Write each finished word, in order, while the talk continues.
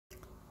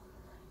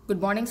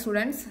Good morning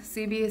students.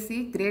 CBSE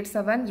grade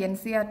 7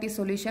 NCERT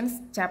solutions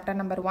chapter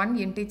number 1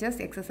 integers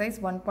exercise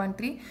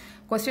 1.3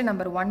 question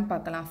number 1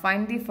 பார்க்கலாம்.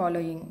 Find the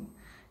following.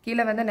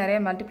 கீழ வந்து நிறைய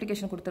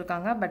multiplication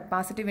கொடுத்திருக்காங்க but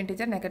positive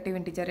integer negative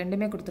integer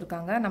ரெண்டுமே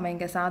கொடுத்திருக்காங்க. நம்ம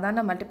இங்க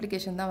சாதாரண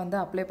multiplication தான் வந்து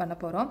அப்ளை பண்ண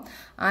போறோம்.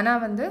 ஆனா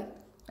வந்து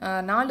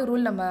நாலு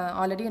ரூல் நம்ம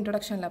ஆல்ரெடி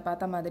இன்ட்ரோடக்ஷன்ல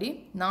பார்த்த மாதிரி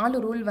நாலு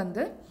ரூல்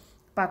வந்து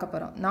பார்க்க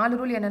போறோம். நாலு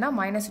ரூல் என்னன்னா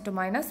minus into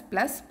minus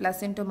plus plus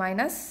into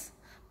minus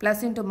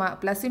plus into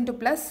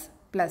plus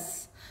plus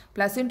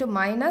plus into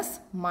minus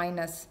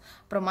minus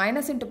அப்புறம்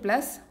minus into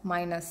plus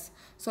minus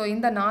so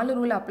இந்த நாலு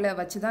ரூல் அப்ளை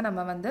வச்சு தான்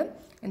நம்ம வந்து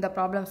இந்த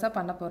ப்ராப்ளம்ஸை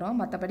பண்ண போகிறோம்.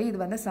 மற்றபடி இது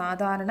வந்து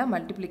சாதாரண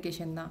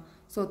மல்டிப்ளிகேஷன் தான்.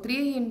 So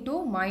 3 into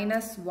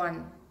minus 1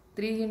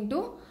 3 into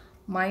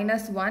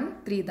minus 1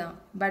 3 தான்.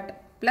 But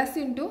plus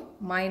into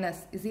minus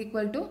is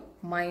equal to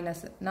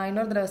minus. நான்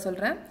இன்னொரு தடவை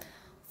சொல்கிறேன்.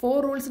 4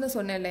 ரூல்ஸ்னு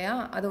சொன்னேன் இல்லையா,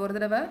 அது ஒரு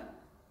தடவை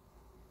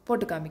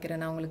போட்டு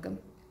காமிக்கிறேன் நான் உங்களுக்கு.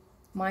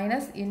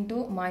 minus into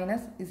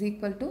minus is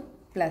equal to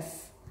plus.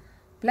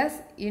 Plus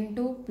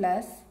into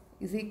plus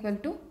is equal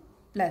to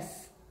plus.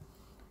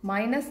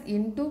 Minus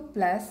into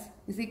plus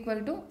is equal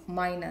to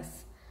minus.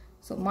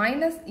 So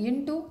minus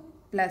into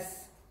plus,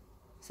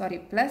 sorry,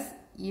 plus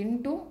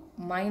into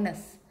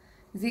minus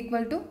is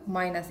equal to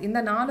minus. இந்த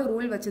நாலு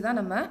rule வச்சு தான்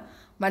நம்ம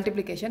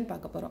multiplication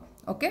பார்க்க போகிறோம்.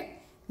 Okay?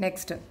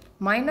 Next,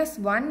 minus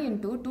 1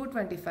 into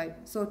 225.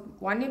 So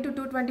 1 into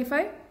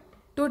 225,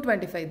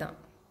 225 தான்.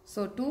 So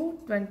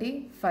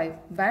 225,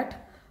 but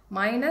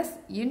minus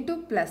into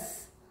plus.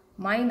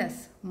 Minus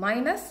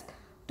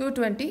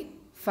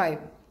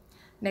 225.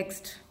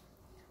 Next,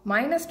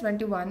 minus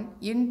 21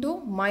 into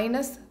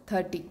minus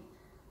 30.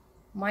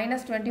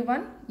 Minus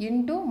 21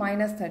 into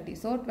minus 30.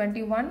 So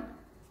 21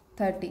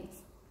 30.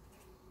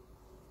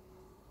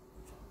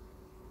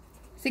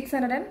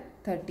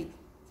 630.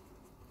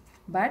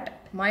 But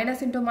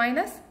minus into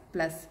minus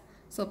plus.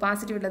 So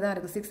positive la da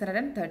irukku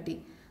 630.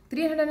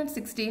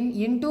 316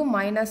 into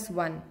minus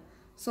 1.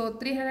 So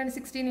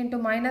 316 into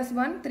minus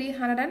 1,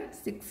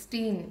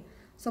 316.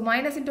 So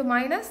minus into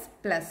minus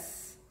plus.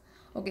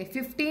 Okay,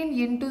 15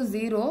 into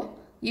 0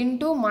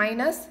 into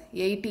minus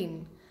 18.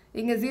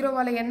 இங்க 0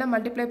 வால என்ன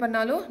multiply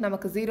பண்ணாலும்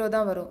நமக்கு 0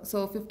 தான் வரும். So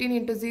 15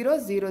 into 0,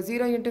 0.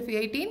 0 into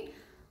 18,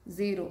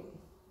 0.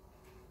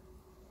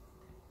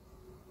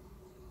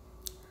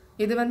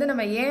 இது வந்து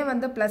நம்ம ஏன்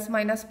வந்து plus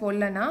minus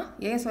போடலனா,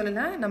 ஏன்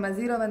சொல்லனா நம்ம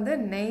 0 வந்து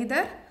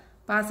neither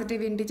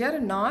positive integer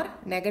nor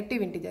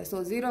negative integer. So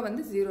 0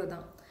 வந்து 0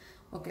 தான்.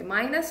 Okay,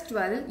 minus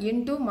 12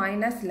 into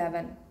minus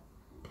 11.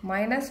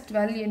 Minus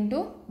 12 into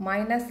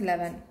minus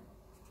 11.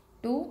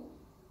 2,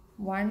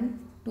 1,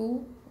 2,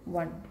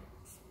 1.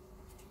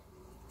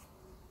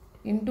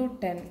 Into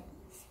 10.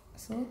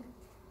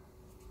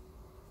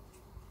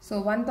 So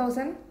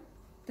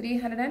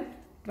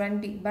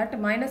 1320. But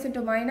minus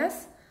into minus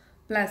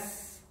plus.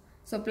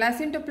 So plus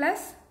into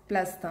plus,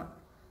 plus tha.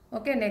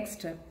 Okay,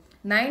 next.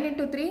 9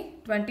 into 3,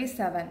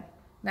 27.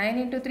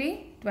 9 into 3,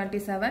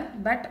 27.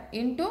 But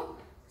into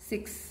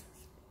 6.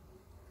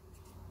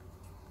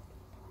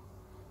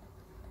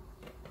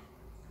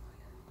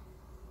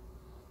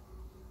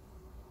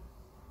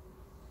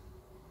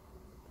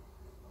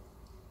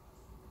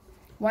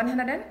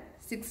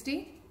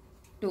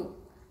 162.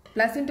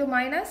 Plus into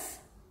minus,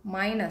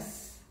 minus.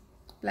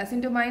 Plus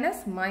into minus,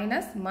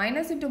 minus.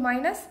 Minus into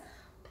minus,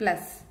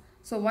 plus.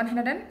 So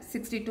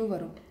 162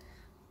 வரும்.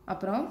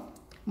 அப்புறம்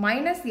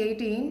minus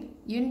 18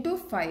 into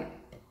 5.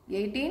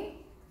 18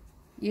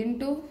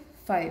 into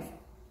 5.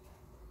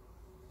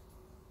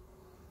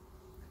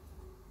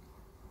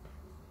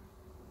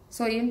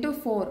 So into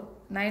 4,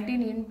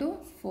 19 into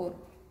 4,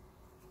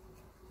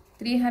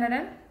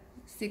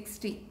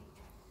 360.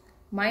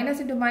 Minus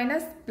into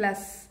minus,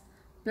 plus.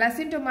 Plus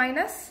into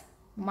minus,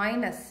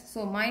 minus. So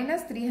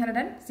minus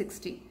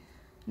 360.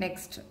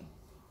 Next.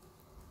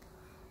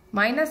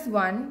 Minus 1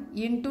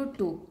 into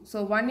 2. So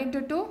 1 into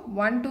 2,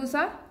 1 2s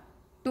are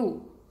 2.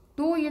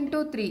 2 into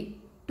 3.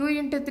 2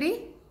 into 3,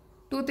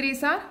 2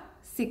 3s are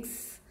 6.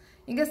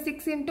 Inga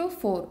 6 into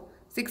 4.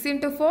 6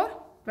 into 4,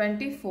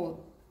 24.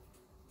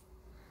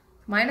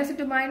 Minus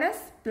into minus,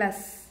 plus.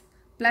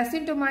 Plus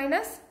into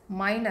minus,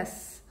 minus.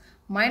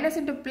 Minus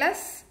into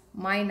plus,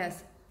 minus.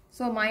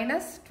 So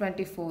minus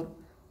 24.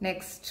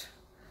 Next.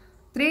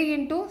 3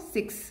 into 6.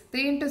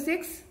 3 into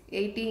 6,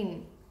 18.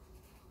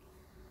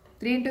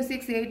 3 into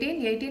 6, 18.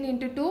 18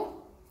 into 2,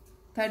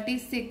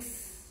 36.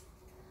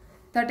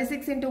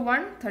 36 into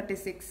 1,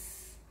 36.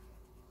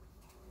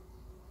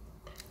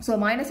 So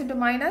minus into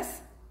minus,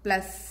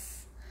 plus.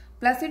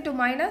 Plus into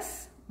minus,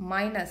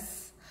 minus.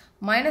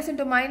 Minus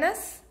into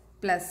minus,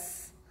 plus.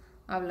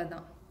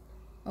 அவ்வளவுதான்.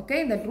 Okay,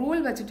 இந்த rule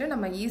வச்சுட்டு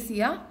நம்ம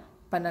ஈஸியா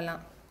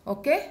பண்ணலாம்.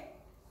 Okay,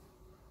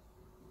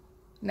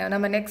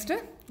 நம்ம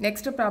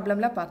next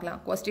ப்ராப்ளம்ல பார்க்கலாம்.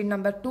 Question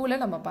number 2ல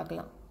நம்ம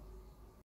பார்க்கலாம்.